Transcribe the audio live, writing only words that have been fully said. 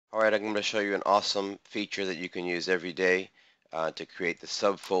Alright, I'm going to show you an awesome feature that you can use every day to create the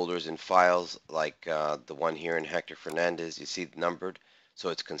subfolders in files like the one here in Hector Fernandez. You see numbered, so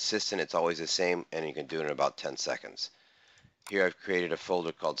it's consistent, it's always the same, and you can do it in about 10 seconds. Here I've created a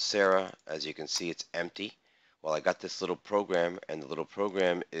folder called Sarah. As you can see, it's empty. Well, I got this little program, and the little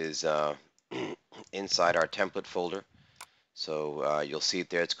program is inside our template folder. So you'll see it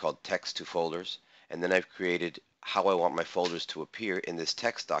there. It's called text to folders. And then I've created how I want my folders to appear in this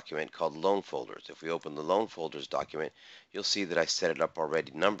text document called loan folders. If we open the loan folders document, you'll see that I set it up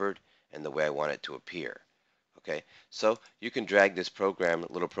already numbered and the way I want it to appear. Okay, so you can drag this program,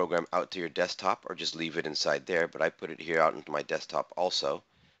 little program, out to your desktop or just leave it inside there, but I put it here out into my desktop also.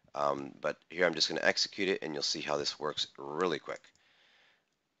 But here I'm just going to execute it and you'll see how this works really quick.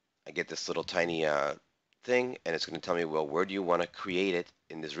 I get this little tiny thing and it's going to tell me, well, where do you want to create it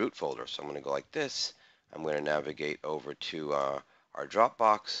in this root folder? So I'm going to go like this. I'm going to navigate over to our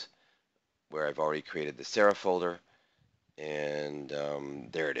Dropbox where I've already created the Sarah folder, and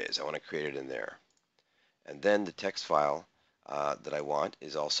there it is. I want to create it in there. And then the text file that I want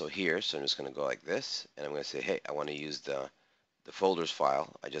is also here, so I'm just going to go like this, and I'm going to say, hey, I want to use the folders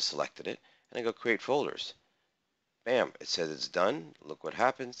file. I just selected it, and I go create folders. Bam, it says it's done. Look what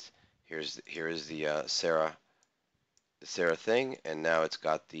happens. Here is the Sarah thing, and now it's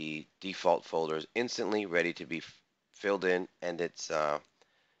got the default folders instantly ready to be filled in, and it's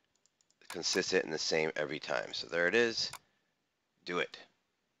consistent and the same every time. So there it is. Do it.